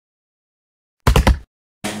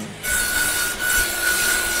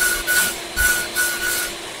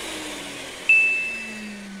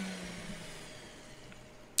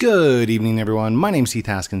Good evening, everyone. My name's Heath,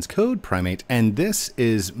 Haskins, Code Primate, and this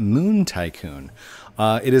is Moon Tycoon.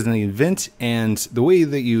 It is an event, and the way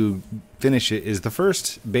that you finish it is the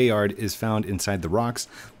first Bayard is found inside the rocks.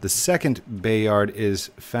 The second Bayard is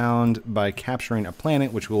found by capturing a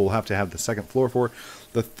planet, which we'll have to have the second floor for.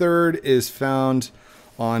 The third is found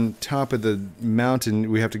on top of the mountain.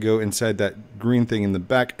 We have to go inside that green thing in the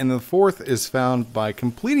back. And the fourth is found by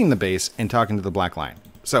completing the base and talking to the black lion.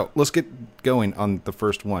 So let's get going on the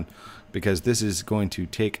first one, because this is going to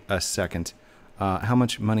take a second. How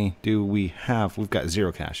much money do we have? We've got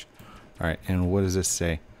 0 cash. All right, and what does this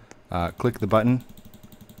say? Click the button.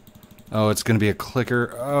 Oh, it's going to be a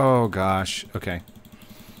clicker. Oh, gosh. Okay.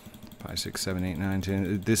 5, 6, 7, 8, 9,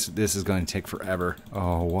 10. This is going to take forever.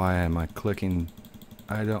 Oh, why am I clicking?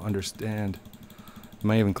 I don't understand.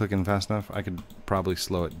 Am I even clicking fast enough? I could probably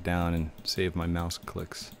slow it down and save my mouse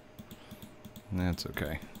clicks. That's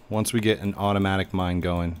okay. Once we get an automatic mine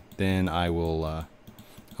going, then I will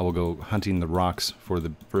go hunting the rocks for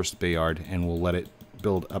the first Bayard, and we'll let it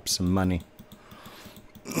build up some money.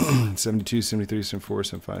 72, 73, 74,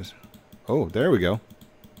 75. Oh, there we go.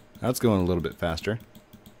 That's going a little bit faster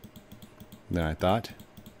than I thought.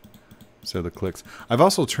 So the clicks. I've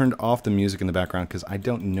also turned off the music in the background because I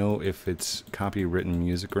don't know if it's copywritten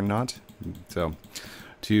music or not. So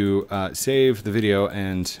to save the video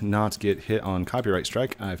and not get hit on copyright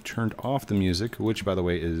strike, I've turned off the music, which, by the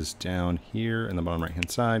way, is down here in the bottom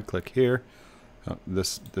right-hand side. Click here,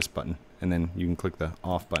 this button, and then you can click the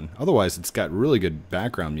off button. Otherwise, it's got really good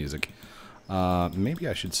background music. Maybe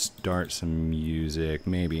I should start some music.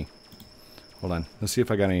 Maybe. Hold on. Let's see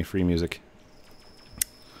if I got any free music.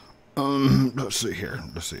 Let's see here.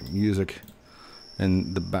 Let's see music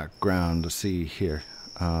in the background. Let's see here.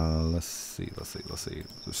 Let's see.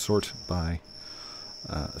 Sort by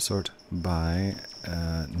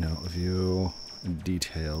no view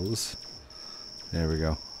details. There we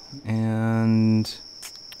go. And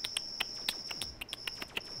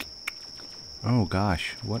oh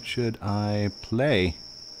gosh, what should I play?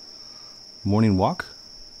 Morning walk?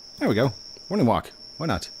 There we go. Morning walk. Why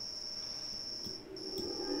not?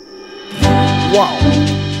 Wow.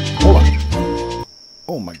 Hold on.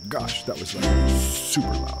 Oh my gosh, that was like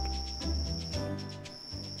super loud.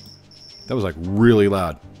 That was like really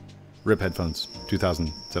loud. RIP headphones,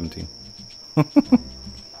 2017. I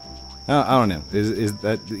don't know. Is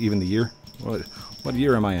that even the year? What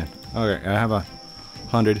year am I in? Okay, I have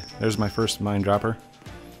 100. There's my first mine dropper.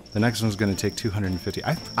 The next one's going to take 250.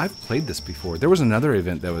 I've played this before. There was another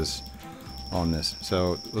event that was on this.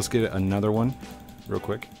 So let's get another one real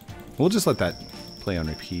quick. We'll just let that play on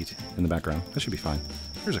repeat in the background. That should be fine.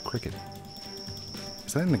 There's a cricket.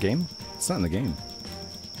 Is that in the game? It's not in the game.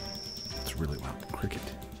 It's really loud. Cricket.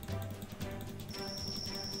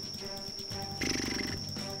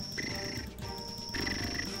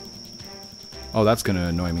 Oh, that's going to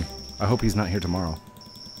annoy me. I hope he's not here tomorrow.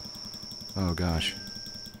 Oh, gosh.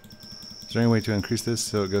 Is there any way to increase this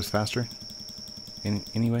so it goes faster?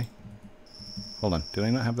 Anyway? Hold on. Did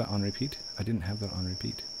I not have that on repeat? I didn't have that on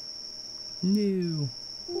repeat. No.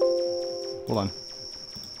 Hold on.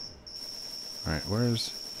 All right,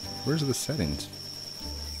 where's the settings?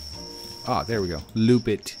 Ah, there we go. Loop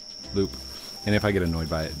it, loop. And if I get annoyed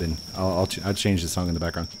by it, then I'll change the song in the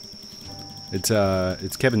background.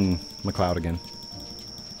 It's Kevin MacLeod again.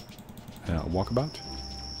 Walkabout.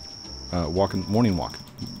 Morning walk.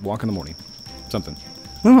 Walk in the morning. Something.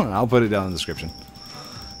 I'll put it down in the description.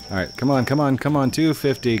 All right, come on.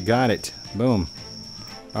 250. Got it. Boom.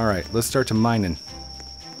 All right, let's start to mining.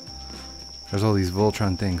 There's all these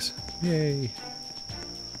Voltron things. Yay.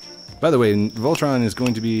 By the way, Voltron is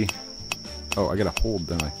going to be... Oh, I gotta hold,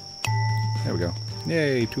 don't I? There we go.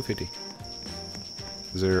 Yay, 250.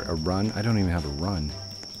 Is there a run? I don't even have a run.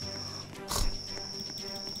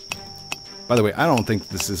 By the way, I don't think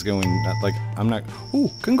this is going... Like, I'm not... Ooh,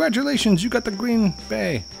 congratulations, you got the green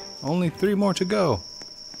bay. Only 3 more to go.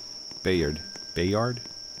 Bayard. Bayard?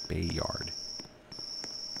 Bayard.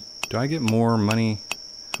 Do I get more money?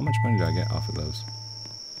 How much money do I get off of those?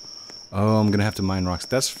 Oh, I'm gonna have to mine rocks.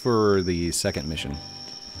 That's for the second mission.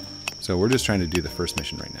 So we're just trying to do the first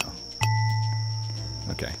mission right now.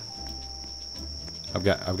 Okay.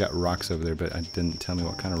 I've got rocks over there, but it didn't tell me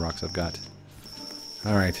what kind of rocks I've got.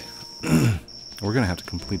 All right. We're gonna have to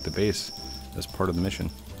complete the base as part of the mission.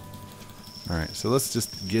 All right. So let's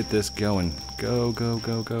just get this going. Go,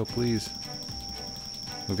 please.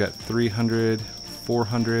 We've got 300,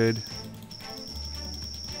 400.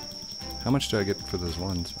 How much do I get for those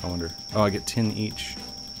ones? I wonder. Oh, I get 10 each.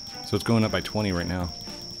 So it's going up by 20 right now.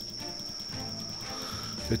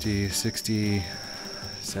 50, 60,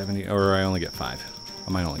 70, or I only get 5.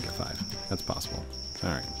 I might only get 5. That's possible.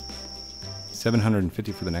 Alright.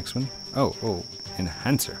 750 for the next one. Oh,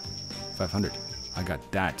 enhancer. 500. I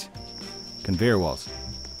got that. Conveyor walls.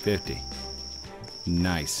 50.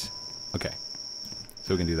 Nice. Okay.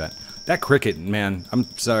 So we can do that. That cricket, man. I'm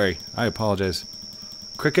sorry. I apologize.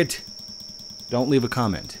 Cricket, don't leave a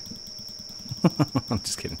comment. I'm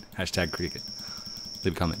just kidding. Hashtag cricket.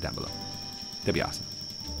 Leave a comment down below. That'd be awesome.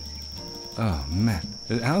 Oh, man.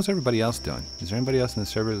 How's everybody else doing? Is there anybody else in the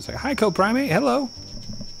server that's like, hi, Co-Primate, hello?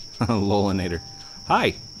 Lolinator.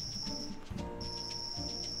 Hi.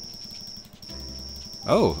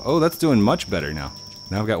 Oh, that's doing much better now.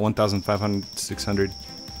 Now I've got 1,500, 600,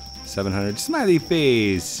 700. Smiley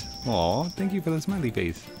face. Aw, thank you for the smiley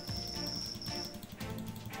face.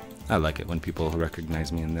 I like it when people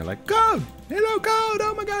recognize me and they're like, Code! Hello, Code!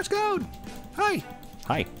 Oh my gosh, Code! Hi!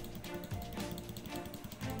 Hi.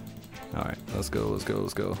 Alright, let's go, let's go,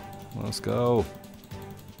 let's go. Let's go.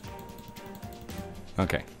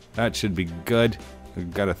 Okay, that should be good.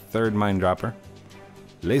 We've got a third mine dropper.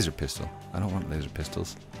 Laser pistol. I don't want laser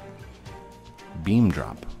pistols. Beam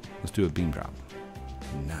drop. Let's do a beam drop.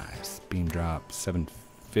 Nice. Beam drop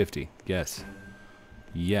 750. Yes.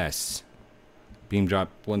 Yes. Beam drop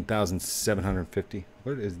 1,750.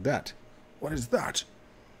 What is that? What is that?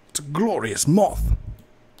 It's a glorious moth.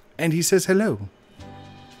 And he says hello.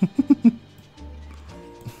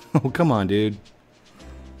 Oh, come on, dude.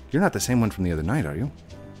 You're not the same one from the other night, are you?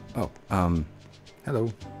 Oh,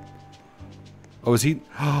 hello. Oh, is he?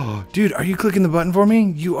 Oh, dude, are you clicking the button for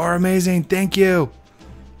me? You are amazing. Thank you.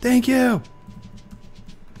 Thank you.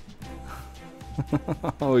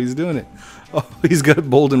 Oh, he's doing it. Oh, he's got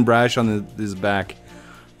bold and brash on his back.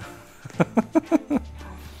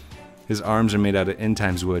 His arms are made out of end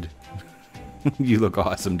times wood. You look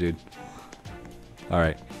awesome, dude. All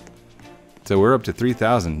right. So we're up to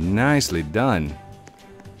 3,000. Nicely done.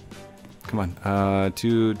 Come on.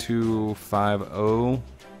 2250.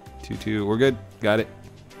 22. We're good. Got it.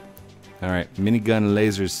 All right. Minigun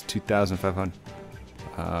lasers 2,500.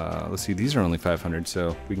 Let's see. These are only 500,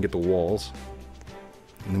 so we can get the walls.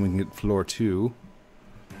 And then we can get floor 2.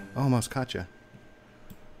 Oh, almost caught ya.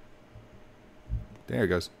 There it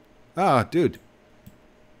goes. Ah, dude.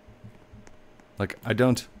 Like, I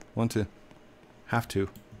don't want to have to,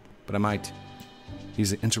 but I might.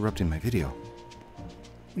 He's interrupting my video.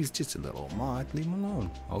 He's just a little mod. Leave him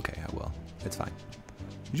alone. Okay, I will. It's fine.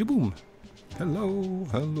 Jaboom. Hello,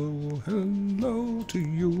 hello, hello to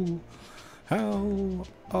you. How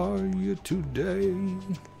are you today?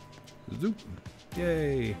 Zoop.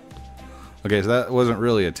 Yay. Okay, so that wasn't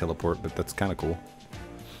really a teleport, but that's kind of cool.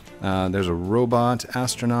 There's a robot,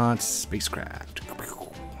 astronaut, spacecraft.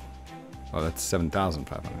 Oh, that's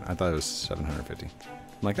 7,500. I thought it was 750. I'm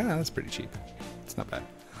like, that's pretty cheap. It's not bad.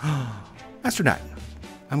 Astronaut.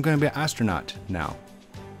 I'm going to be an astronaut now.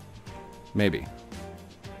 Maybe.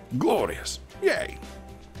 Glorious. Yay.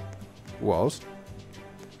 Walls.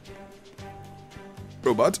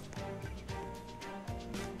 Robots.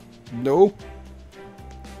 No.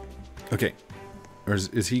 Okay. Or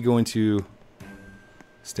is he going to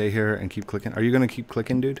stay here and keep clicking? Are you going to keep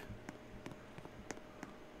clicking, dude?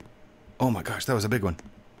 Oh my gosh, that was a big one.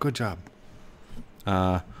 Good job.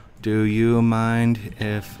 Do you mind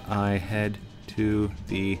if I head to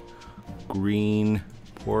the green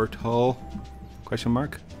portal? Question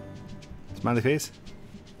mark? Smiley face?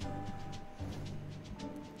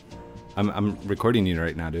 I'm recording you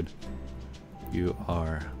right now, dude. You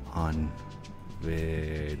are on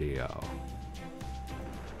video.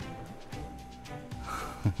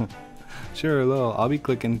 Sure, Lil, I'll be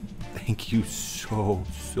clicking. Thank you so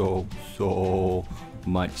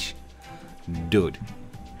much, dude,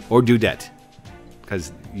 or dudette,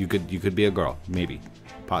 because you could be a girl, maybe,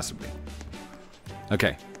 possibly.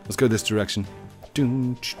 Okay, let's go this direction.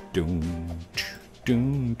 I'm doing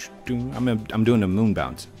the moon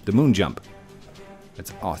bounce, the moon jump.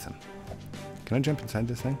 That's awesome. Can I jump inside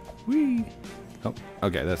this thing? Whee! Oh,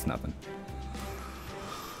 okay, that's nothing.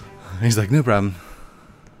 He's like, no problem.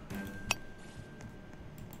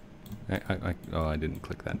 Oh, I didn't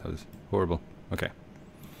click that. That was horrible. Okay.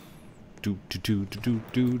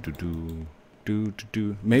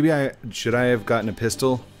 Maybe should I have gotten a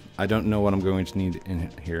pistol? I don't know what I'm going to need in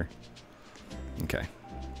here. Okay.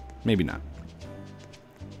 Maybe not.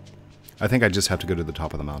 I think I just have to go to the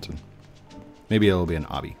top of the mountain. Maybe it'll be an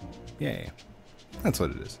obby. Yay. That's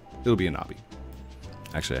what it is. It'll be an obby.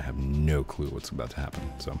 Actually, I have no clue what's about to happen,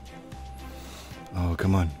 so. Oh,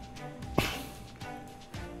 come on.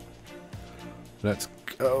 Let's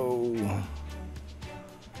go.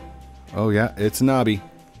 Oh yeah, it's an obby.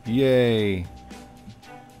 Yay.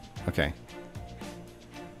 Okay.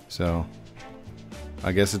 So,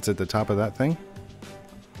 I guess it's at the top of that thing.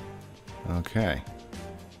 Okay.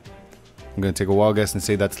 I'm going to take a wild guess and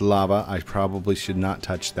say that's lava. I probably should not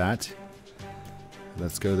touch that.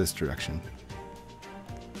 Let's go this direction.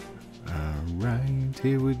 Alright,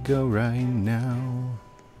 here we go right now.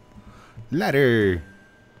 Ladder!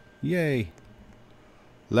 Yay!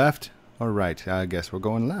 Left or right? I guess we're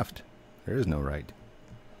going left. There is no right.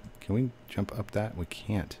 Can we jump up that? We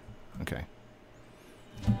can't. Okay.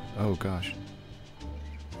 Oh gosh.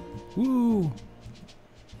 Woo!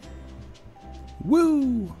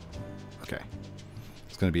 Woo! Okay.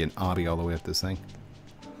 It's gonna be an obby all the way up this thing.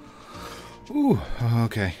 Ooh,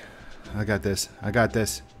 okay. I got this. I got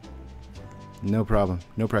this. No problem.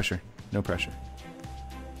 No pressure. No pressure.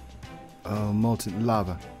 Oh, molten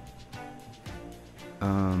lava.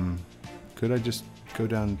 Could I just go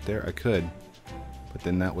down there? I could. But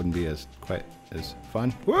then that wouldn't be as quite as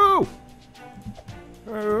fun. Woo!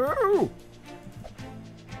 Ooh!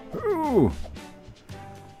 Ooh!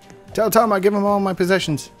 Tell Tom I give him all my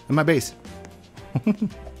possessions and my base.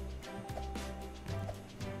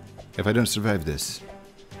 If I don't survive this,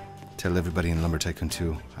 tell everybody in Lumber Tycoon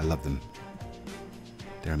 2 I love them.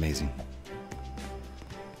 They're amazing.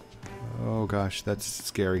 Oh gosh, that's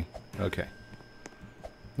scary. Okay.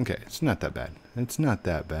 Okay, it's not that bad. It's not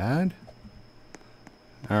that bad.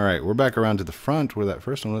 Alright, we're back around to the front where that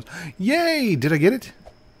first one was. Yay! Did I get it?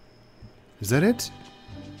 Is that it?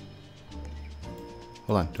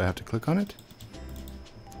 Hold on, do I have to click on it?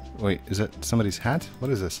 Wait, is that somebody's hat? What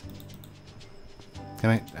is this?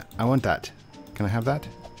 Can I want that. Can I have that?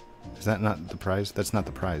 Is that not the prize? That's not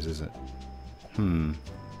the prize, is it? Alright.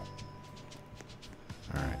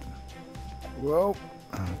 Whoa.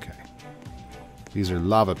 Okay. These are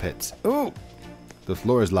lava pits. Oh! The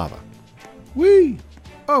floor is lava. Whee!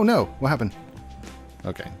 Oh no! What happened?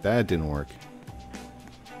 Okay, that didn't work.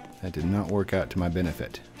 That did not work out to my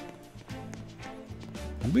benefit.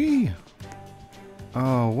 Whee!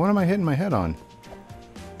 Oh, what am I hitting my head on?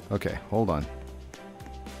 Okay, hold on.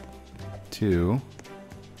 2.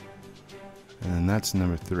 And then that's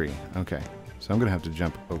number 3. Okay, so I'm gonna have to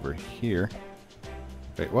jump over here.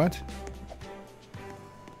 Wait, what?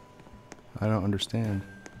 I don't understand.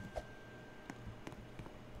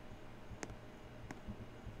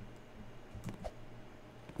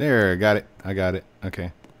 There, I got it. I got it.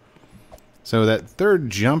 Okay. So that third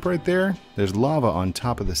jump right there, there's lava on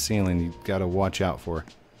top of the ceiling you've got to watch out for.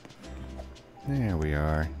 There we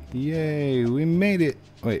are. Yay, we made it.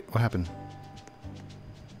 Wait, what happened?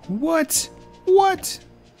 What? What?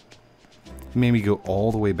 It made me go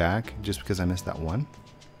all the way back just because I missed that one.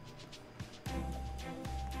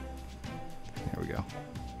 There we go.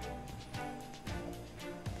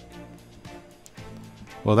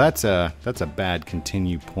 Well, that's a bad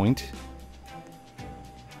continue point.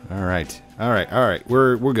 All right. All right. All right.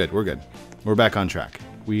 We're good. We're good. We're back on track.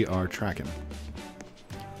 We are tracking.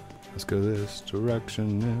 Let's go this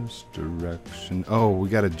direction, this direction. Oh, we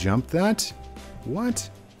got to jump that? What?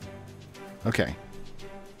 Okay.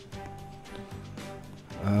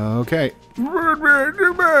 Okay.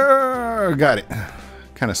 Got it.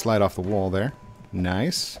 Kind of slide off the wall there.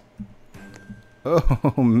 Nice.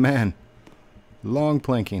 Oh, man. Long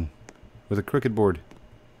planking with a crooked board.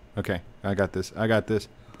 Okay, I got this. I got this.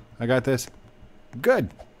 I got this. Good.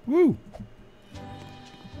 Woo.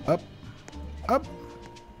 Up. Up.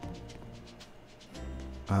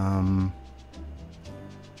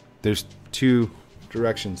 There's 2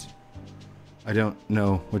 directions. I don't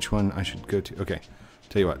know which one I should go to. Okay.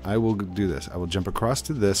 Tell you what, I will do this. I will jump across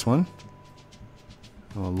to this one.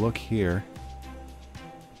 I will look here.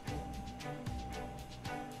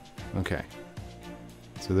 Okay.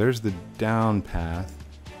 So there's the down path.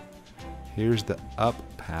 Here's the up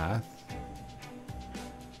path.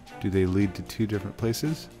 Do they lead to 2 different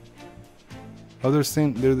places? Oh,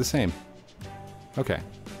 they're the same. Okay.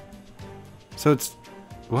 So it's...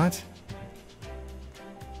 What?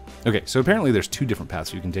 Okay, so apparently there's 2 different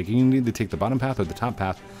paths you can take. You can either take the bottom path or the top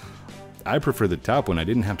path. I prefer the top one. I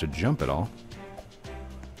didn't have to jump at all.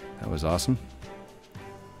 That was awesome.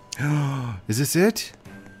 Is this it?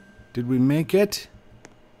 Did we make it?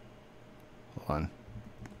 Hold on.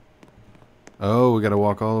 Oh, we gotta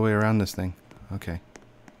walk all the way around this thing. Okay.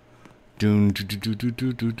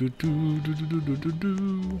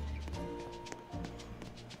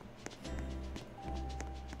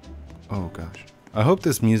 Oh gosh. I hope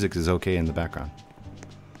this music is okay in the background.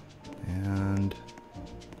 And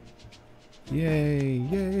yay,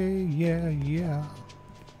 yay, yeah, yeah.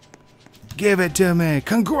 Give it to me.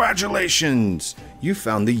 Congratulations. You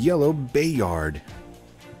found the yellow Bayard.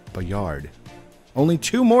 Bayard. Only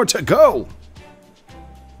 2 more to go.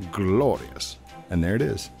 Glorious. And there it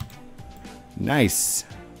is. Nice.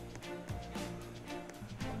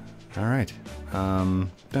 All right.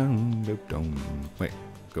 Wait,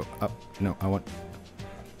 go up. No, I want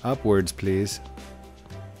upwards, please.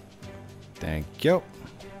 Thank you.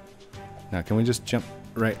 Now, can we just jump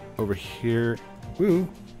right over here? Woo.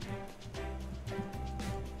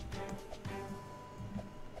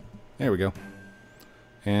 There we go.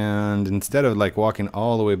 And instead of like walking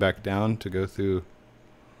all the way back down to go through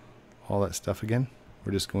all that stuff again,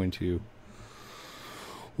 we're just going to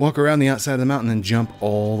walk around the outside of the mountain and jump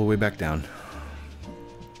all the way back down.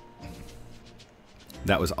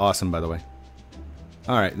 That was awesome, by the way.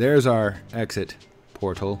 Alright, there's our exit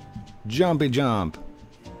portal. Jumpy jump.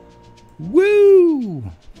 Woo!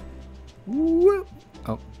 Woo!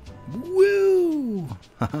 Oh. Woo!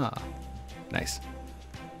 Haha. Nice.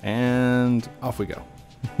 And off we go.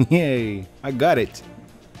 Yay! I got it!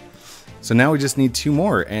 So now we just need 2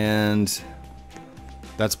 more, and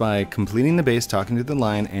that's by completing the base, talking to the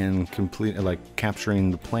line, and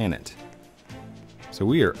capturing the planet. So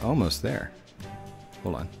we are almost there.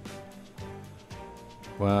 Hold on.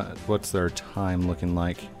 What's our time looking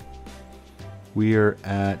like? We are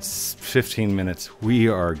at 15 minutes. We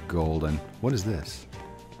are golden. What is this?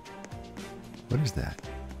 What is that?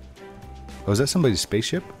 Oh, is that somebody's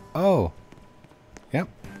spaceship? Oh. Yep.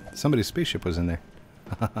 Somebody's spaceship was in there.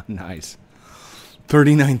 Nice.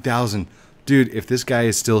 39,000. Dude, if this guy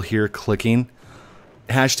is still here clicking,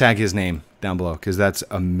 hashtag his name down below, because that's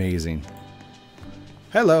amazing.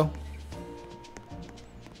 Hello.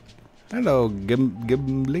 Hello, Gibble?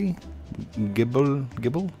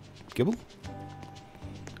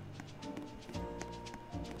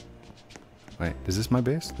 Wait, is this my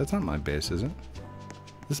base? That's not my base, is it?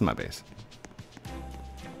 This is my base.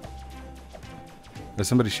 There's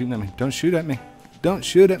somebody shooting at me. Don't shoot at me. Don't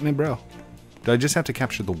shoot at me, bro. Do I just have to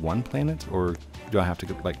capture the 1 planet, or do I have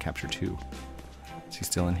to like capture 2? Is he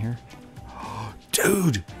still in here?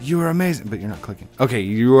 Dude, you are amazing. But you're not clicking. Okay,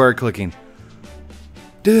 you are clicking.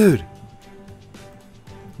 Dude.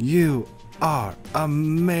 You are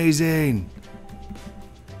amazing.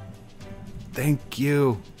 Thank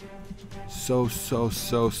you. So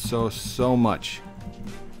much.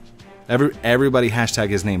 Everybody hashtag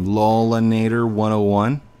his name.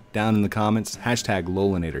 Lolanator101 down in the comments. Hashtag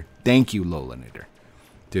Lolanator. Thank you, Lolanator.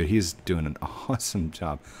 Dude, he's doing an awesome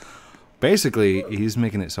job. Basically, he's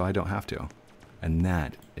making it so I don't have to. And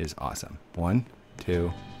that is awesome. 1,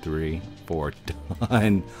 2, 3, 4.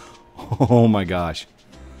 Done. Oh my gosh.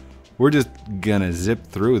 We're just gonna zip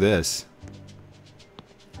through this.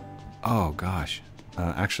 Oh gosh.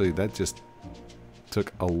 Actually, that just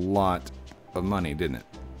took a lot of money, didn't it?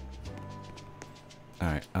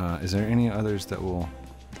 Alright, is there any others that will...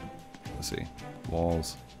 Let's see.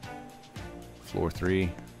 Walls. Floor 3.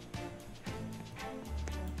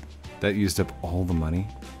 That used up all the money.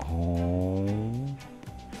 Oh.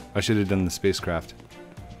 I should have done the spacecraft.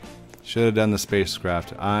 Should have done the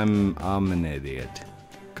spacecraft. I'm an idiot.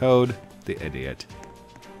 Code the idiot.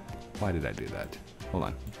 Why did I do that? Hold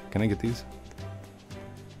on. Can I get these?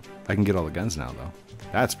 I can get all the guns now, though.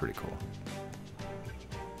 That's pretty cool.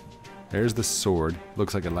 There's the sword.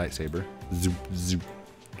 Looks like a lightsaber. Zoop, zoop.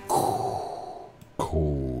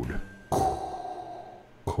 Code.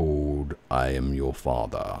 Code, I am your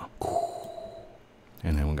father.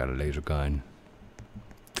 And then we got a laser gun.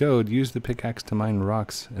 Code, use the pickaxe to mine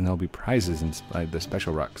rocks, and there'll be prizes inside the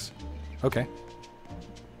special rocks. Okay.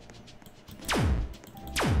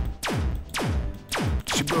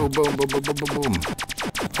 Boom, boom, boom, boom, boom, boom, boom.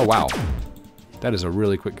 Oh, wow. That is a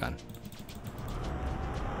really quick gun.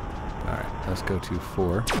 Alright, let's go to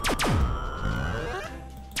 4.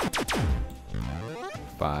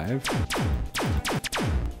 5.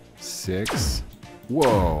 6.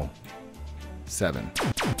 Whoa. 7.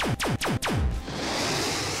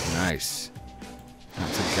 Nice.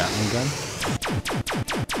 That's a Gatling gun.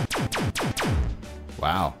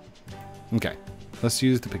 Wow. Okay. Let's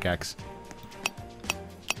use the pickaxe.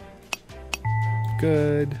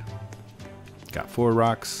 Good. Got 4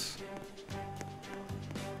 rocks.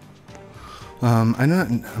 I'm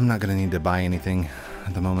not gonna need to buy anything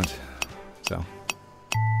at the moment. So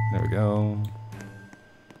there we go.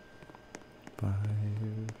 5.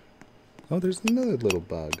 Oh, there's another little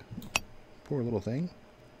bug. Poor little thing.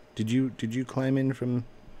 Did you climb in from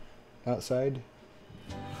outside?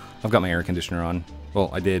 I've got my air conditioner on.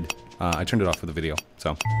 Well, I did. I turned it off for the video.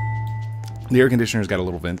 So the air conditioner's got a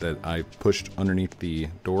little vent that I pushed underneath the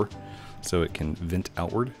door so it can vent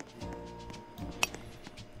outward.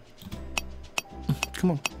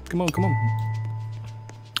 Come on, come on, come on.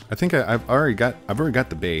 I think I've already got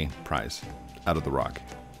the bay prize out of the rock.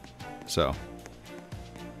 So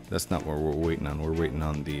that's not what we're waiting on. We're waiting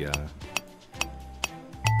on the. There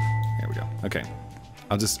we go. Okay,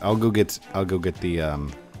 I'll go get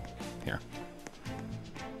the here.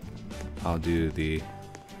 I'll do the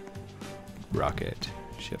rocket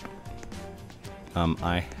ship.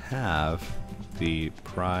 I have the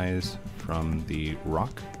prize from the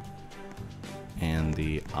rock and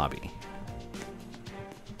the obby.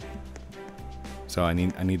 So I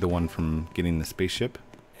need the one from getting the spaceship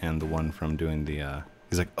and the one from doing the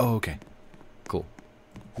he's like, oh, okay, cool.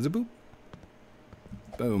 Is it boop?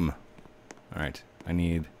 Boom. All right, I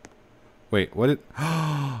need, wait, what did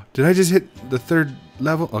I just hit the 3rd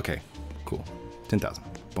level? Okay, cool. 10,000.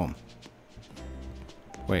 Boom.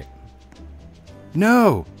 Wait.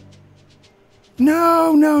 No!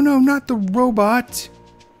 No, no, no, not the robot.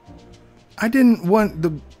 I didn't want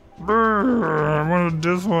the... I wanted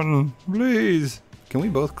this one, please. Can we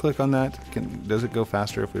both click on that? Does it go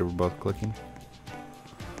faster if we were both clicking?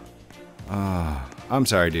 I'm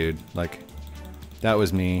sorry, dude. Like, that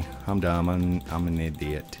was me. I'm dumb. I'm an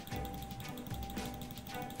idiot.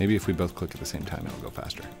 Maybe if we both click at the same time, it'll go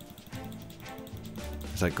faster.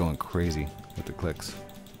 It's like going crazy with the clicks.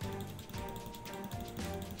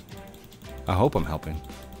 I hope I'm helping.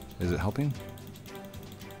 Is it helping?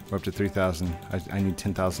 We're up to 3,000. I need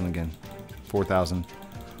 10,000 again. 4,000.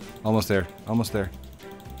 Almost there. Almost there.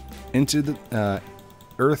 Into the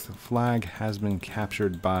Earth flag has been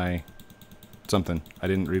captured by something. I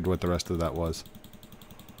didn't read what the rest of that was.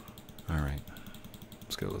 All right.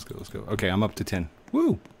 Let's go. Let's go. Let's go. Okay, I'm up to 10.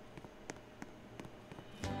 Woo!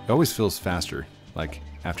 It always feels faster, like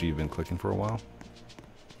after you've been clicking for a while.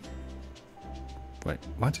 Wait,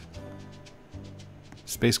 what?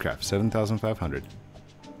 Spacecraft, 7,500.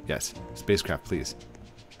 Yes, spacecraft, please.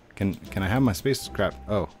 Can I have my spacecraft?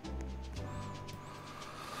 Oh.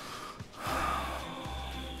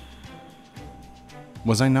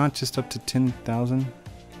 Was I not just up to 10,000?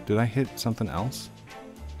 Did I hit something else?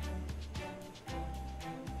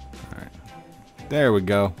 Alright. There we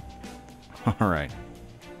go. Alright.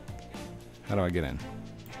 How do I get in?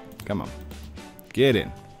 Come on. Get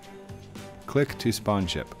in. Click to spawn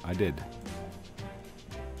ship. I did.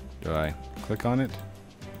 Do I click on it?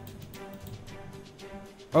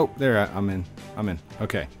 Oh, there, I'm in. I'm in.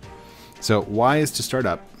 Okay. So Y is to start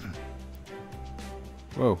up.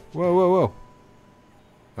 Whoa, whoa, whoa, whoa.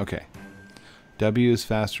 Okay. W is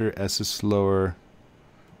faster, S is slower.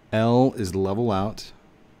 L is level out.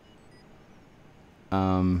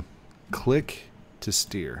 Click to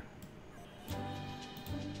steer.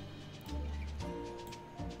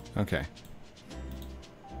 Okay.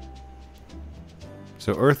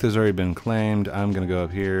 So Earth has already been claimed. I'm going to go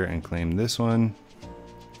up here and claim this one.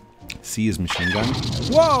 C is machine gun.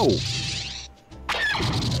 Whoa!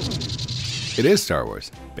 It is Star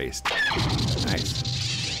Wars based.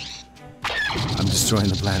 Nice. I'm destroying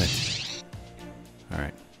the planet.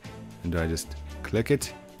 Alright. And do I just click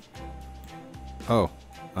it? Oh.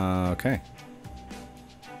 Okay.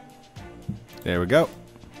 There we go.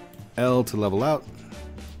 L to level out.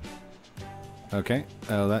 Okay.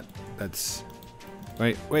 Oh, that's...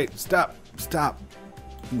 Wait, stop.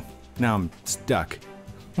 Now I'm stuck.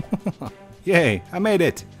 Yay, I made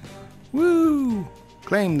it. Woo!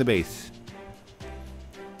 Claim the base.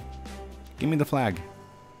 Give me the flag.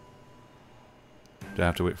 Do I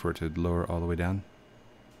have to wait for it to lower all the way down?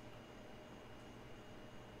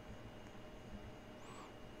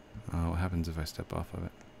 What happens if I step off of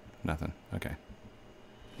it? Nothing. Okay.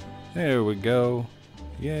 There we go.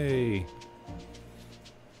 Yay.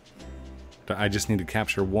 I just need to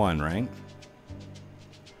capture one, right?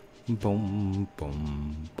 Boom,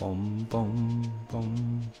 boom, boom, boom,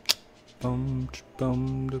 boom, boom,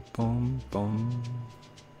 boom, boom, boom.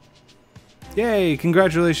 Yay!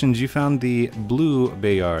 Congratulations, you found the blue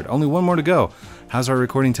Bayard. Only one more to go. How's our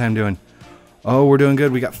recording time doing? Oh, we're doing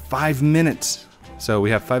good. We got 5 minutes. So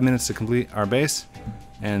we have 5 minutes to complete our base.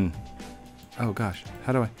 And, oh gosh,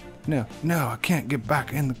 how do I? No, I can't get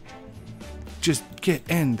back in the... Just get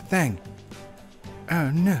in the thing. Oh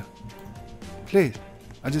no. Please.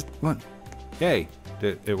 I just want... Yay.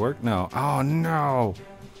 Did it work? No. Oh no.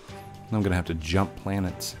 I'm gonna have to jump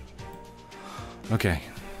planets. Okay.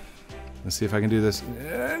 Let's see if I can do this.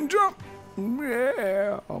 And jump.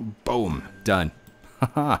 Yeah. Boom. Done.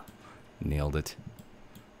 Haha. Nailed it.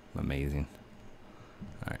 Amazing.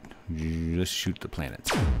 Alright. Let's shoot the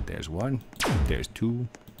planets. There's 1. There's 2.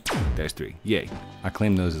 There's 3. Yay. I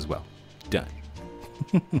claim those as well. Done.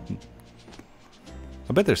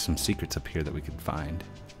 I bet there's some secrets up here that we could find.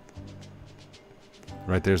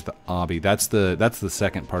 Right there's the obby. That's the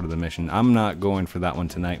second part of the mission. I'm not going for that one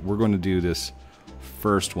tonight. We're going to do this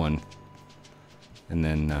first one And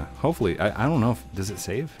then hopefully, I don't know if, does it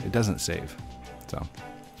save? It doesn't save. So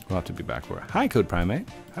we'll have to be back for it. Hi, Code Primate.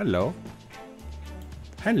 Hello.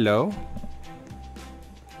 Hello.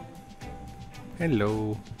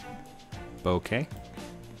 Hello. Bouquet.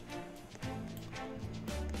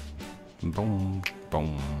 Boom,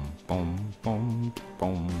 boom, boom, boom,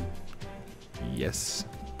 boom. Yes.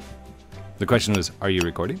 The question was, are you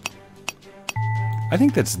recording? I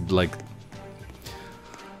think that's like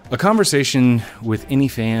a conversation with any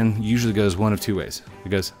fan usually goes one of two ways. It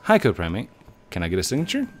goes, hi Code Primate, can I get a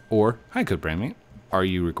signature? Or, hi Code Primate, are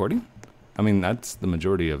you recording? I mean, that's the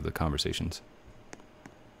majority of the conversations.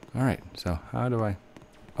 All right, so how do I...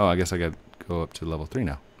 Oh, I guess I got to go up to level 3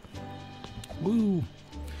 now. Woo!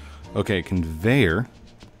 Okay, conveyor.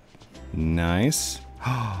 Nice.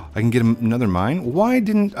 I can get another mine? Why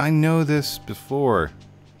didn't I know this before?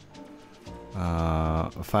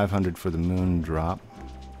 500 for the moon drop.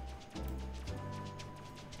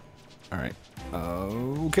 Alright.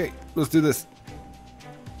 Okay, let's do this.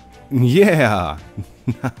 Yeah!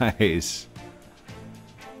 Nice.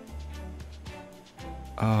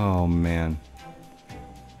 Oh, man.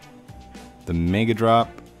 The Mega Drop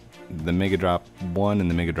 1, and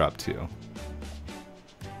the Mega Drop 2.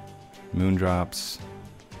 Moon drops.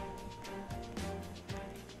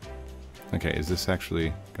 Okay, is this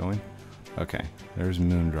actually going? Okay, there's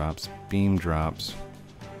moon drops, beam drops.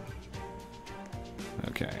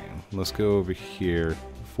 Okay, let's go over here.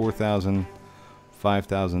 4,000,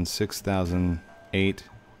 5,000, 6,000, 8,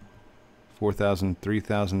 4,000,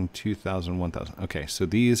 3,000, 2,000, 1,000. Okay, so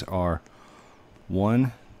these are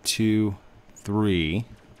 1, 2, 3.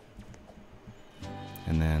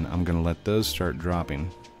 And then I'm going to let those start dropping.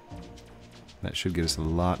 That should get us a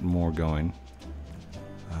lot more going.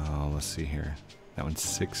 Let's see here. That one's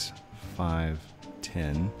 6, 5,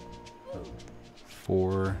 10,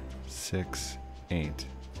 4, 6, 8.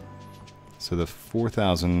 So the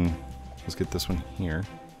 4,000, let's get this one here.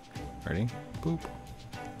 Ready? Boop.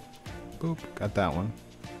 Boop. Got that one.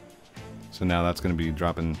 So now that's going to be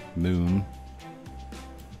dropping moon.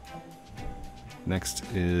 Next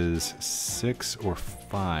is 6 or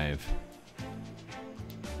 5.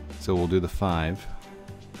 So we'll do the 5.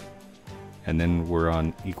 And then we're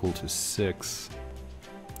on equal to 6.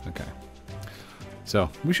 Okay. So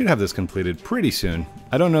we should have this completed pretty soon.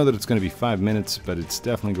 I don't know that it's going to be 5 minutes, but it's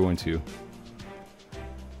definitely going to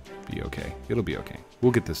be okay. It'll be okay.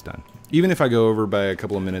 We'll get this done. Even if I go over by a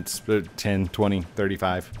couple of minutes, 10, 20,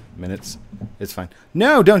 35 minutes, it's fine.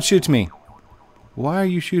 No, don't shoot me. Why are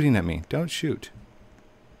you shooting at me? Don't shoot.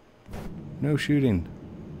 No shooting.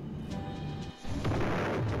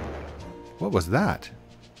 What was that?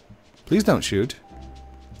 Please don't shoot.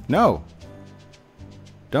 No.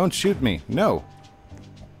 Don't shoot me. No.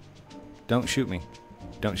 Don't shoot me.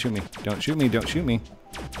 Don't shoot me. Don't shoot me. Don't shoot me.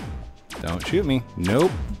 Don't shoot me.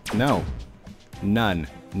 Nope. No. None.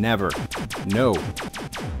 Never. No.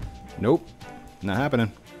 Nope. Not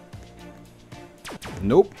happening.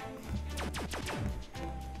 Nope.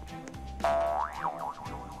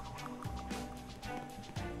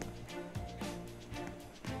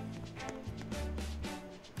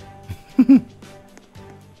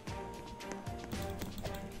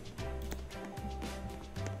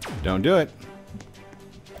 Don't do it.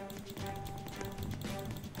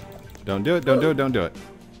 Don't do it, don't do it, don't do it.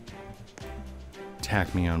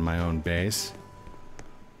 Attack me on my own base.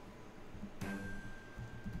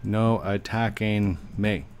 No attacking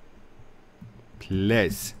me.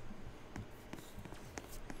 Please.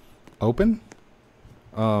 Open?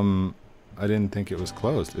 I didn't think it was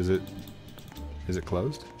closed. Is it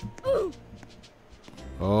closed?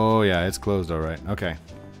 Oh yeah, it's closed alright. Okay.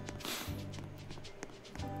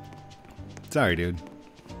 Sorry, dude.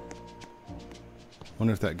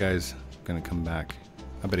 Wonder if that guy's gonna come back.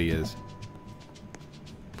 I bet he is.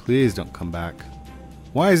 Please don't come back.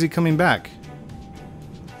 Why is he coming back?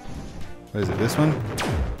 What is it, this one?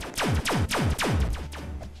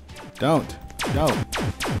 Don't.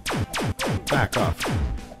 Back off.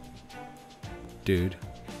 Dude.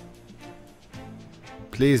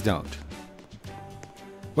 Please don't.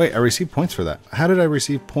 Wait, I received points for that. How did I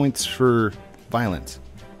receive points for violence?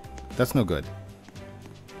 That's no good.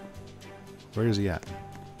 Where is he at?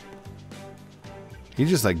 He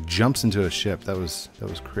just like jumps into a ship. That was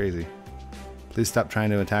crazy. Please stop trying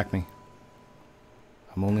to attack me.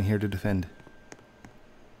 I'm only here to defend.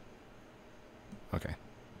 Okay.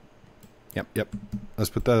 Yep. Let's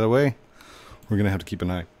put that away. We're gonna have to keep an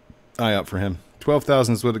eye out for him.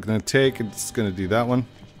 12,000 is what it's gonna take. It's gonna do that one.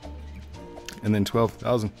 And then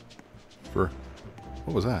 12,000 for,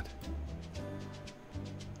 what was that?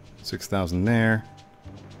 6,000 there.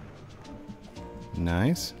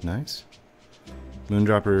 Nice, nice.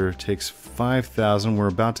 Moondropper takes 5,000. We're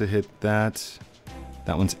about to hit that.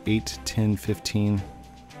 That one's 8, 10, 15.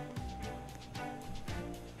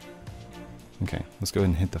 Okay, let's go ahead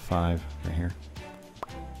and hit the 5 right here.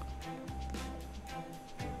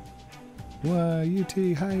 What, UT?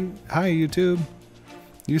 Hi, YouTube.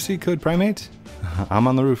 You see Code Primate? I'm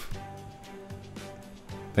on the roof.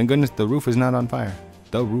 Thank goodness the roof is not on fire.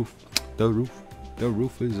 The roof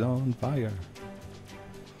is on fire.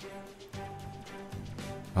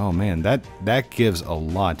 Oh man, that gives a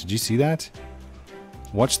lot. Did you see that?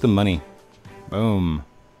 Watch the money. Boom.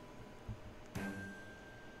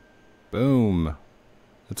 Boom.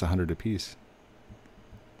 That's 100 apiece.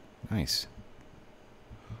 Nice.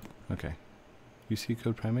 Okay. You see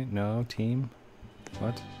Code Primate? No. Team?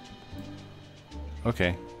 What?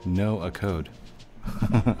 Okay. No, a code.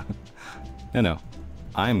 No.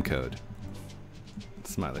 I'm code.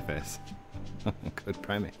 Smiley face. Code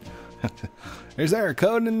Primate. Is there a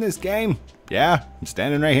code in this game? Yeah, I'm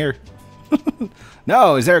standing right here.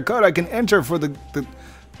 No, is there a code I can enter for the...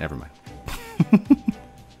 Never mind.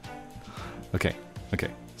 Okay.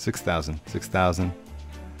 6,000.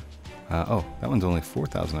 Oh, that one's only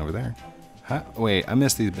 4,000 over there. Huh? Wait, I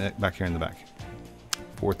missed these back here in the back.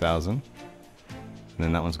 4,000. And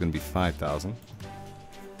then that one's going to be 5,000.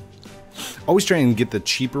 Always try and get the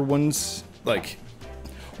cheaper ones, like...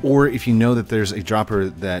 Or if you know that there's a dropper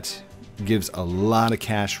that gives a lot of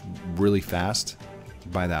cash really fast,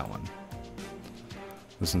 buy that one.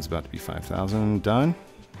 This one's about to be 5,000. Done.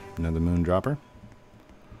 Another moon dropper.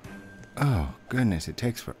 Oh, goodness, it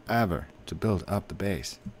takes forever to build up the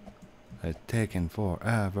base. It's taken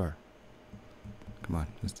forever. Come on,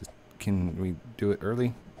 can we do it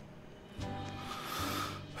early?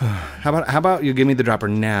 How about you give me the dropper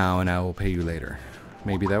now and I will pay you later?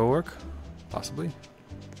 Maybe that will work? Possibly.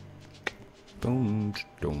 Boom,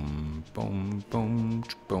 boom, boom, boom,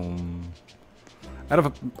 boom. Out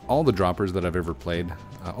of all the droppers that I've ever played,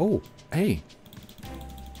 oh, hey.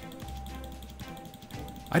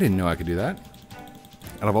 I didn't know I could do that.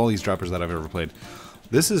 Out of all these droppers that I've ever played,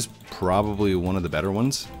 this is probably one of the better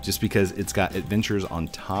ones, just because it's got adventures on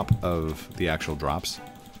top of the actual drops.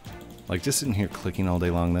 Like, just sitting here clicking all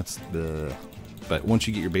day long, that's the... But once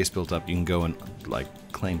you get your base built up, you can go and, like,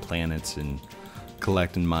 claim planets and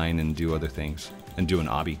collect and mine and do other things. And do an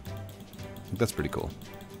obby. I think that's pretty cool.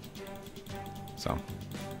 So,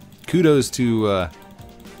 kudos to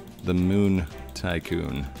the Moon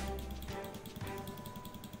Tycoon.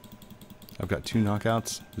 I've got 2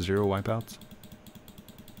 knockouts, 0 wipeouts.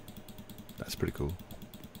 That's pretty cool.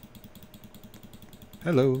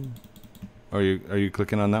 Hello. Are you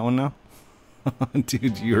clicking on that one now?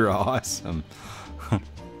 Dude, you're awesome.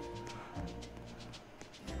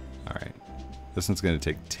 Alright. This one's gonna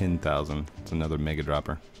take 10,000. It's another mega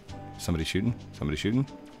dropper. Somebody shooting? Somebody shooting?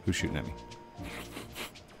 Who's shooting at me?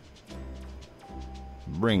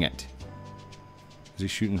 Bring it. Is he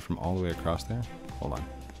shooting from all the way across there? Hold on.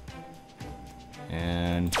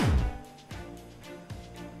 And...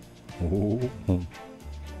 Oh.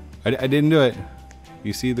 I didn't do it.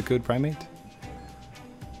 You see the Code Primate?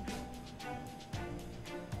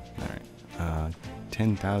 Alright.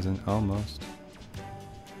 10,000 almost.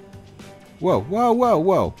 Whoa, whoa, whoa,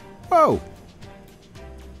 whoa, whoa!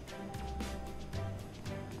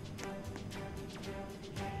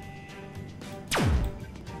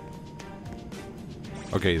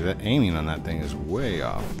 Okay, the aiming on that thing is way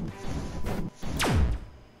off.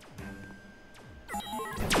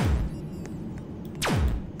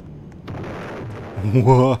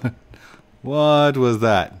 What? What was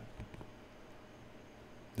that?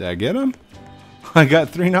 Did I get him? I got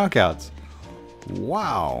 3 knockouts.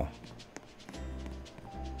 Wow.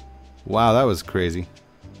 Wow, that was crazy.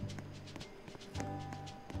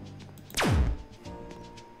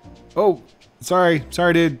 Oh, sorry.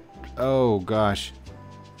 Sorry, dude. Oh, gosh.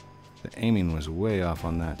 The aiming was way off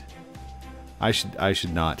on that. I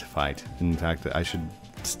should not fight. In fact, I should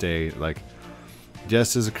stay, like,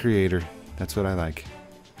 just as a creator. That's what I like.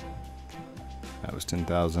 That was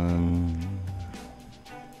 10,000.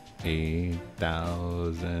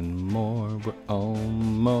 8,000 more. We're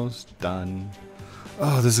almost done.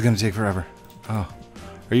 Oh, this is gonna take forever. Oh,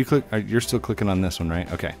 you're still clicking on this one,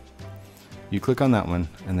 right? Okay. You click on that one,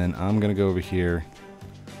 and then I'm gonna go over here.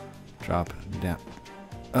 Drop down.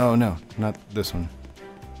 Oh no, not this one.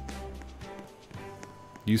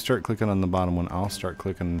 You start clicking on the bottom one. I'll start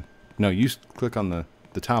clicking. No, you click on the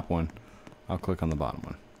top one. I'll click on the bottom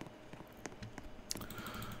one.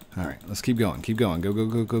 All right, let's keep going. Keep going. Go, go,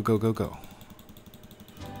 go, go, go, go, go.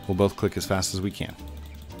 We'll both click as fast as we can.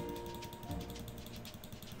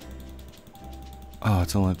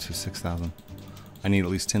 it's only up to 6,000. I need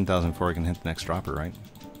at least 10,000 before I can hit the next dropper, right?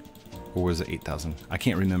 Or was it 8,000? I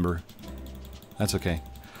can't remember. That's okay.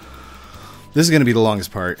 This is going to be the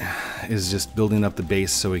longest part, is just building up the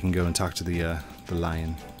base so we can go and talk to the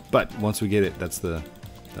lion. But once we get it, that's the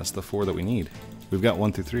 4 that we need. We've got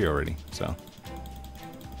 1 through 3 already, so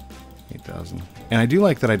 8,000. And I do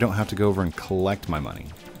like that I don't have to go over and collect my money.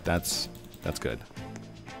 That's good.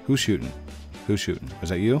 Who's shooting? Who's shooting? Was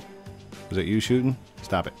that you? Was that you shooting?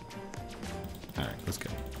 Stop it. All right, let's go.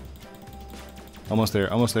 Almost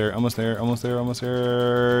there. Almost there. Almost there. Almost there. Almost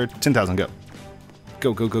there. 10,000. Go.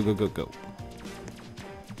 Go. Go. Go. Go. Go. Go.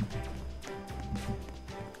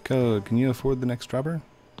 Code. Can you afford the next dropper?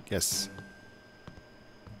 Yes.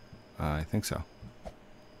 I think so.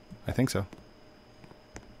 I think so.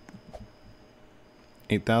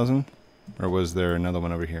 8,000? Or was there another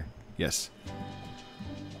one over here? Yes.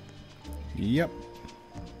 Yep.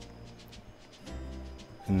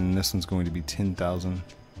 And this one's going to be 10,000.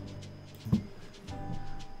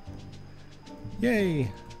 Yay!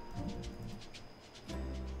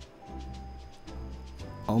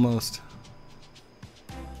 Almost.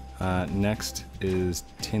 Next is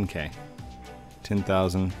 10K.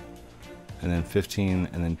 10,000. And then 15,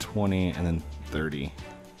 and then 20, and then 30.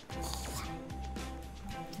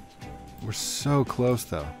 We're so close,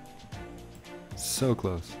 though. So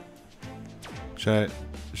close.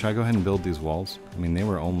 Should I go ahead and build these walls? I mean, they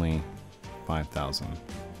were only 5,000.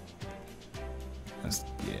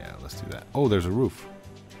 Yeah, let's do that. Oh, there's a roof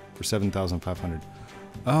for 7,500.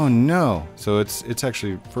 Oh no! So it's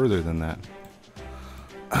actually further than that.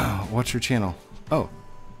 Oh, what's your channel? Oh,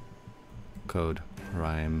 code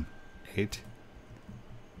rhyme 8.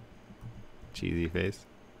 Cheesy face.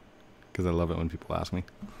 Because I love it when people ask me.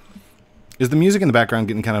 Is the music in the background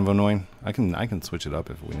getting kind of annoying? I can switch it up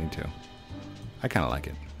if we need to. I kind of like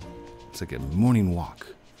it. It's like a morning walk.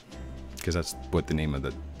 Because that's what the name of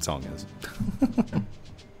the song is.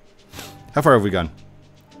 How far have we gone?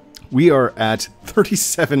 We are at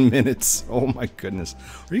 37 minutes. Oh my goodness.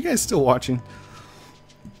 Are you guys still watching?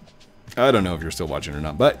 I don't know if you're still watching or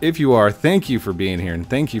not, but if you are, thank you for being here and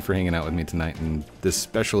thank you for hanging out with me tonight in this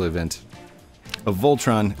special event of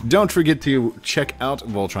Voltron. Don't forget to check out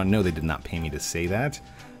Voltron. No, they did not pay me to say that.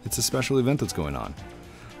 It's a special event that's going on.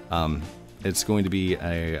 It's going to be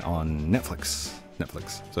on Netflix.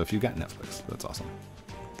 So if you've got Netflix, that's awesome.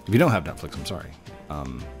 If you don't have Netflix, I'm sorry.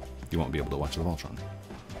 You won't be able to watch the Voltron.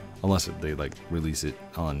 Unless they like release it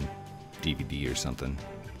on DVD or something.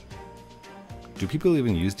 Do people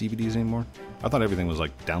even use DVDs anymore? I thought everything was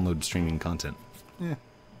like download streaming content. Yeah,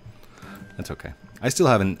 that's okay. I still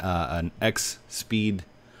have an 8x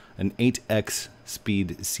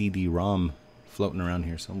speed CD-ROM floating around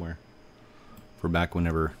here somewhere. For back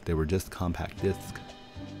whenever they were just compact disc.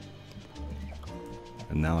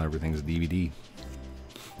 And now everything's DVD.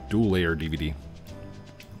 Dual layer DVD.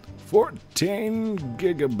 14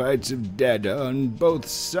 gigabytes of data on both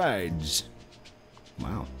sides.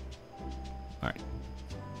 Wow. Alright.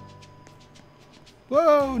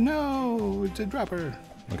 Whoa, no! It's a dropper.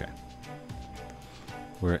 Okay.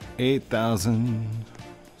 We're at 8,000.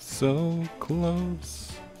 So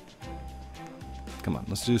close. Come on,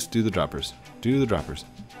 let's just do the droppers. Do the droppers.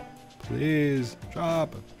 Please,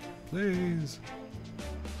 drop. Please.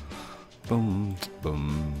 Boom,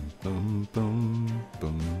 boom, boom, boom,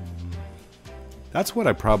 boom. That's what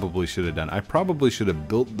I probably should have done. I probably should have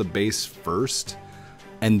built the base first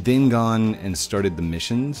and then gone and started the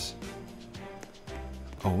missions.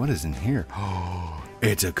 Oh, what is in here? Oh,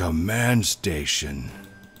 it's a command station.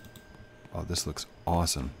 Oh, this looks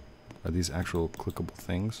awesome. Are these actual clickable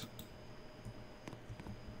things?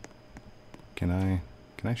 Can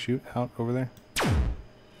I shoot out over there?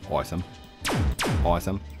 Awesome.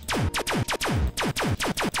 Awesome.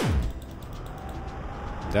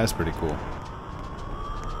 That's pretty cool.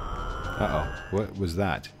 Uh-oh. What was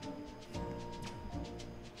that?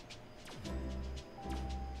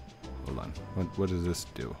 Hold on. What does this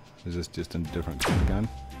do? Is this just a different kind of gun?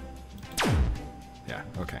 Yeah,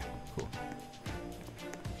 okay. Cool.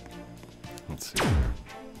 Let's see here.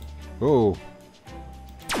 Oh!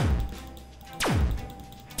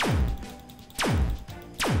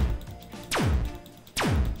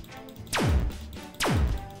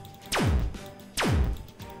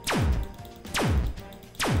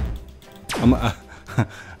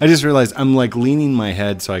 I just realized I'm like leaning my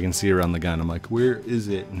head so I can see around the gun. I'm like, where is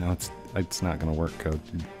it? No, it's not gonna work, code.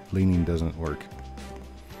 Leaning doesn't work.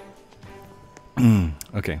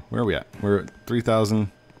 Okay, where are we at? We're at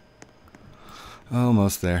 3,000.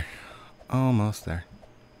 Almost there. Almost there.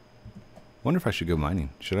 Wonder if I should go mining.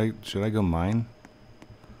 Should I go mine?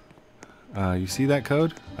 You see that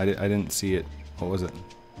code? I didn't see it. What was it?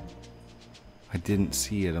 I didn't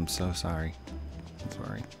see it. I'm so sorry. I'm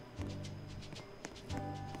sorry.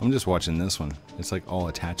 I'm just watching this one. It's like all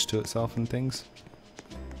attached to itself and things.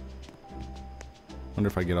 Wonder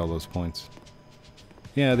if I get all those points.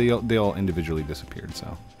 Yeah, they all individually disappeared,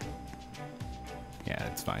 so. Yeah,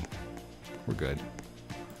 it's fine. We're good.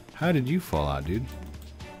 How did you fall out, dude?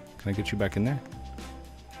 Can I get you back in there?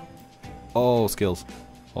 Oh, skills.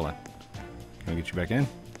 Hold on. Can I get you back in?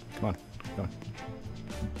 Come on. Come on.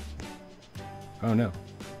 Oh, no.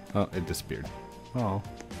 Oh, it disappeared. Oh.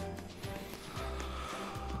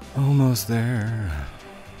 Almost there.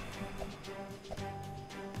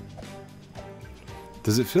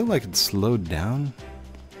 Does it feel like it's slowed down?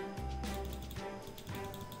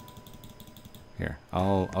 Here,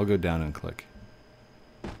 I'll go down and click.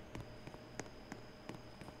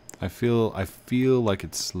 I feel like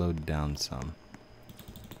it's slowed down some.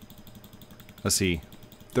 Let's see.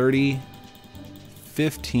 30,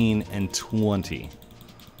 15, and 20.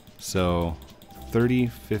 So 30,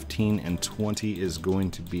 15, and 20 is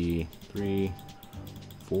going to be 3,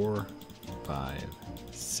 4, 5,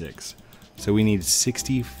 6. So we need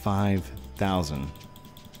 65,000.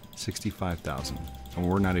 65,000. And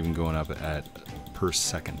we're not even going up at per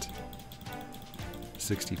second.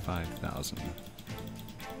 65,000.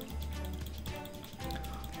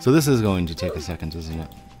 So this is going to take a second, isn't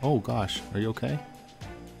it? Oh gosh, are you okay?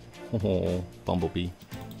 Oh, Bumblebee.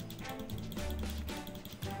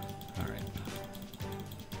 Alright.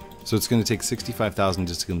 So it's going to take 65,000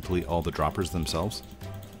 just to complete all the droppers themselves.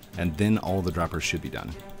 And then all the droppers should be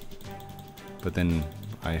done. But then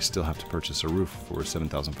I still have to purchase a roof for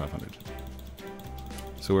 7,500.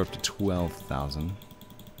 So we're up to 12,000.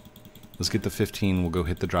 Let's get the 15. We'll go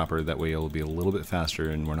hit the dropper. That way it'll be a little bit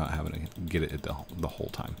faster and we're not having to get it the whole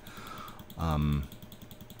time.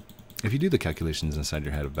 If you do the calculations inside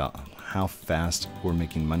your head about how fast we're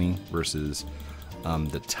making money versus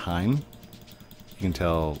the time, you can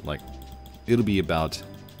tell like it'll be about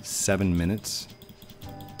 7 minutes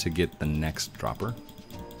to get the next dropper.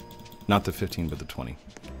 Not the 15, but the 20. All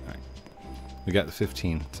right. We got the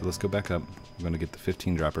 15, so let's go back up. We're going to get the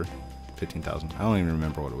 15 dropper. 15,000. I don't even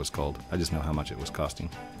remember what it was called. I just know how much it was costing.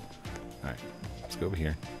 Alright, let's go over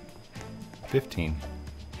here. 15.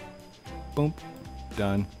 Boom.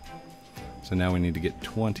 Done. So now we need to get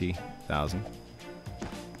 20,000.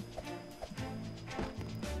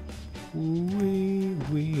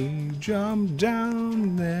 We jump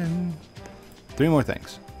down then. 3 more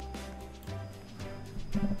things.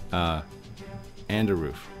 And a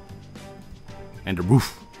roof. And a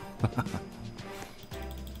roof.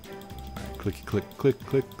 Clicky click, click,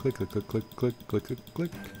 click, click, click, click, click, click, click, click,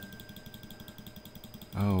 click.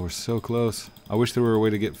 Oh, we're so close. I wish there were a way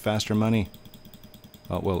to get faster money.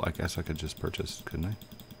 Oh, well, I guess I could just purchase, couldn't I?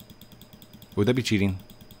 Would that be cheating?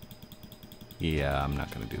 Yeah, I'm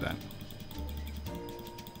not going to do that.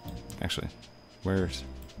 Actually, where's...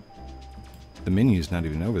 The menu's not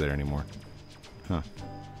even over there anymore. Huh.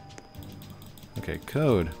 Okay,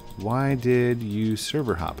 code. Why did you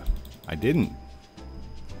server hop? I didn't.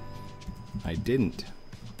 I didn't.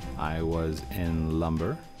 I was in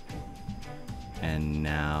lumber. And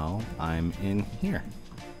now I'm in here.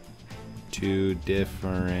 2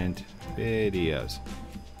 different videos.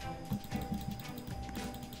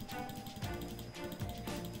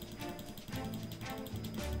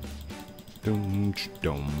 Dum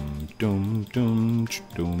dum dum dum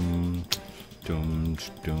dum dum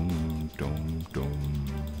dum dum dum.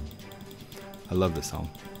 I love this song.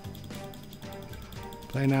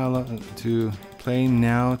 Play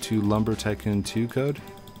now to Lumber Tycoon 2 code.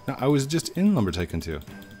 No, I was just in Lumber Tycoon 2.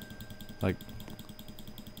 Like,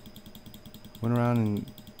 went around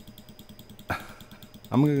and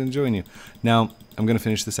I'm gonna join you. Now I'm gonna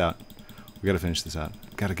finish this out. We gotta finish this out.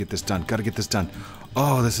 Gotta get this done. Gotta get this done.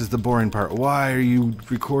 Oh, this is the boring part. Why are you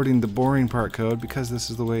recording the boring part, code? Because this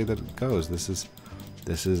is the way that it goes. This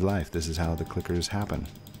is life. This is how the clickers happen.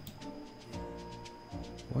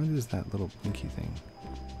 What is that little blinky thing?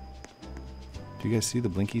 Do you guys see the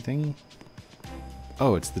blinky thing?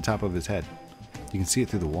 Oh, it's the top of his head. You can see it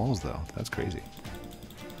through the walls, though. That's crazy.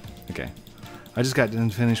 Okay. I just got done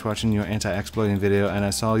finished watching your anti-exploiting video, and I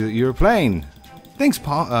saw you were playing. Thanks,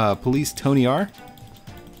 Police Tony R.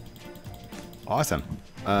 Awesome.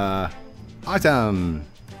 Awesome.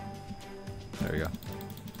 There we go.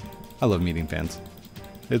 I love meeting fans.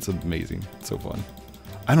 It's amazing. It's so fun.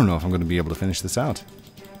 I don't know if I'm going to be able to finish this out.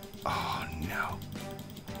 Oh, no.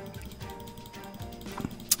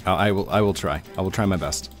 I will try. I will try my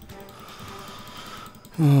best.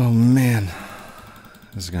 Oh, man.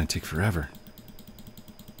 This is going to take forever.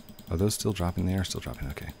 Are those still dropping? They are still dropping.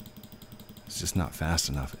 Okay. It's just not fast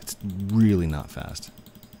enough. It's really not fast.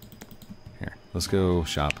 Here, let's go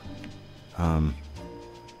shop.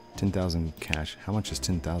 10,000 cash. How much is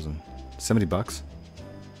 10,000? 70 bucks?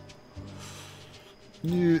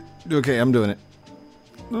 Yeah, okay, I'm doing it.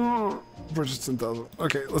 Purchase 10,000.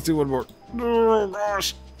 Okay, let's do one more. Oh,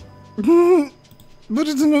 gosh. But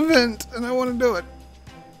it's an event, and I want to do it.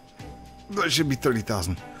 That should be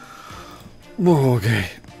 30,000. Whoa, okay.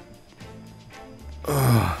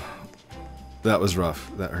 That was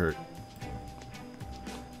rough. That hurt.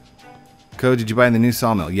 Code, did you buy the new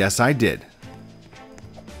sawmill? Yes, I did.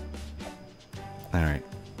 Alright.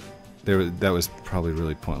 That was probably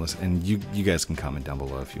really pointless. And you guys can comment down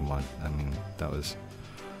below if you want. I mean, that was...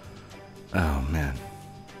 Oh, man.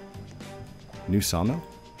 New sawmill?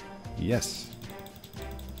 Yes.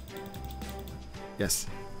 Yes.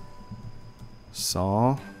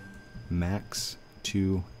 Saw max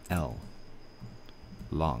 2L.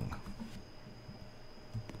 Long.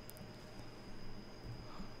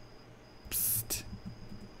 Psst.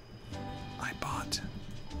 I bought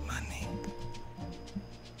money.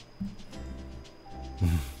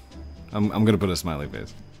 I'm gonna put a smiley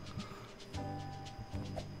face.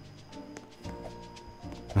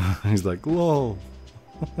 He's like, lol.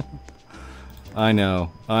 I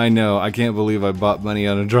know. I can't believe I bought money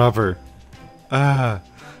on a dropper.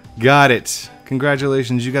 Got it.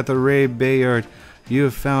 Congratulations, you got the Ray Bayard. You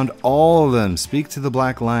have found all of them. Speak to the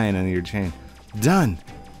black lion under your chain. Done.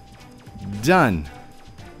 Done.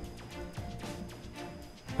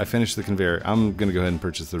 I finished the conveyor. I'm gonna go ahead and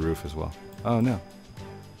purchase the roof as well. Oh no.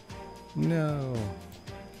 No.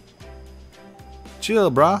 Chill,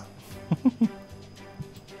 brah.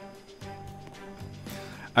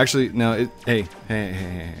 Actually, no, hey.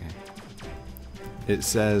 It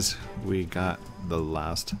says we got the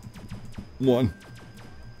last one.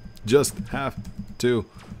 Just have to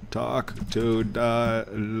talk to the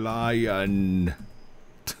lion.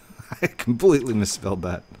 I completely misspelled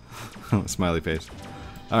that. Smiley face.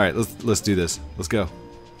 Alright, let's do this. Let's go.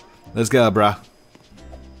 Let's go, brah.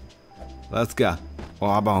 Let's go.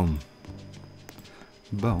 Oh, boom.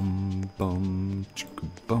 Boom, boom, chicka,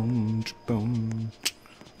 boom, boom.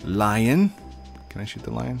 Lion. Can I shoot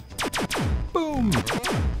the lion? Boom.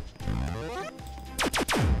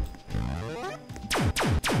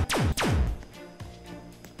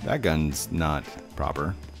 That gun's not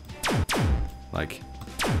proper. Like,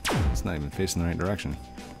 it's not even facing the right direction.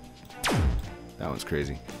 That was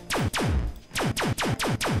crazy.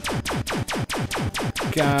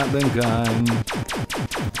 Gatling gun.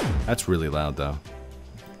 That's really loud, though.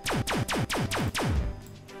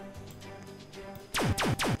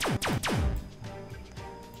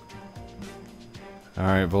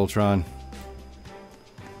 Alright, Voltron.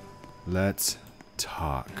 Let's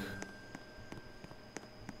talk.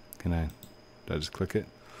 Did I just click it?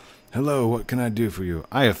 Hello, what can I do for you?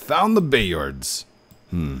 I have found the Bayards.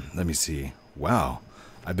 Let me see. Wow,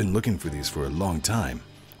 I've been looking for these for a long time.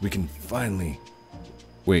 We can finally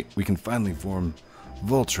form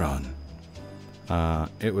Voltron.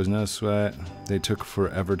 It was no sweat. They took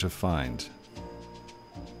forever to find.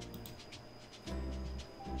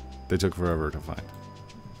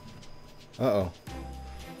 Uh-oh.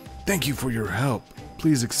 Thank you for your help.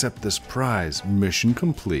 Please accept this prize. Mission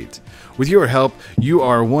complete. With your help, you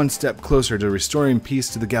are one step closer to restoring peace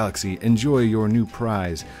to the galaxy. Enjoy your new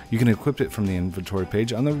prize. You can equip it from the inventory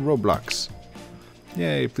page on the Roblox.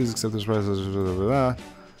 Yay, please accept this prize.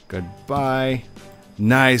 Goodbye.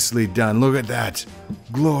 Nicely done. Look at that.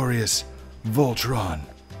 Glorious Voltron.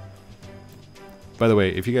 By the way,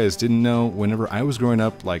 if you guys didn't know, whenever I was growing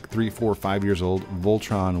up, like 3, 4, 5 years old,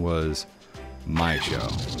 Voltron was my show.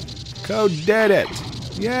 Code did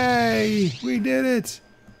it! Yay! We did it!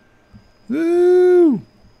 Woo!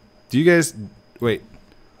 Do you guys... Wait.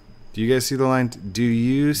 Do you guys see the line? Do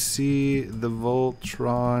you see the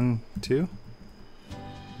Voltron too?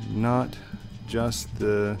 Not just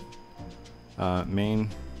the main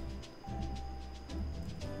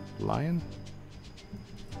lion?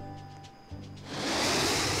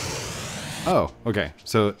 Oh, okay.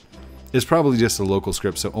 So it's probably just a local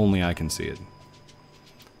script, so only I can see it.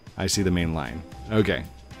 I see the main line. Okay.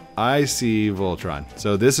 I see Voltron.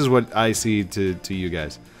 So this is what I see to you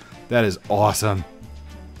guys. That is awesome.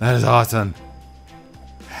 That is awesome.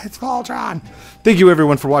 It's Voltron. Thank you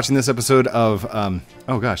everyone for watching this episode of,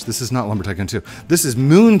 oh gosh, this is not Lumber Tycoon 2. This is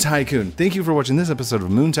Moon Tycoon. Thank you for watching this episode of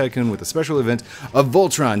Moon Tycoon with a special event of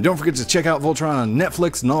Voltron. Don't forget to check out Voltron on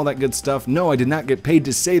Netflix and all that good stuff. No, I did not get paid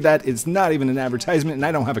to say that. It's not even an advertisement and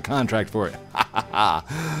I don't have a contract for it.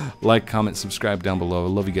 Like, comment, subscribe down below. I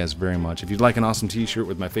love you guys very much. If you'd like an awesome t-shirt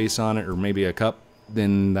with my face on it or maybe a cup,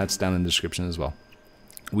 then that's down in the description as well.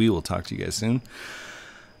 We will talk to you guys soon.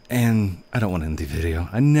 And I don't want to end the video.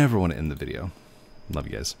 I never want to end the video. Love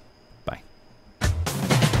you guys.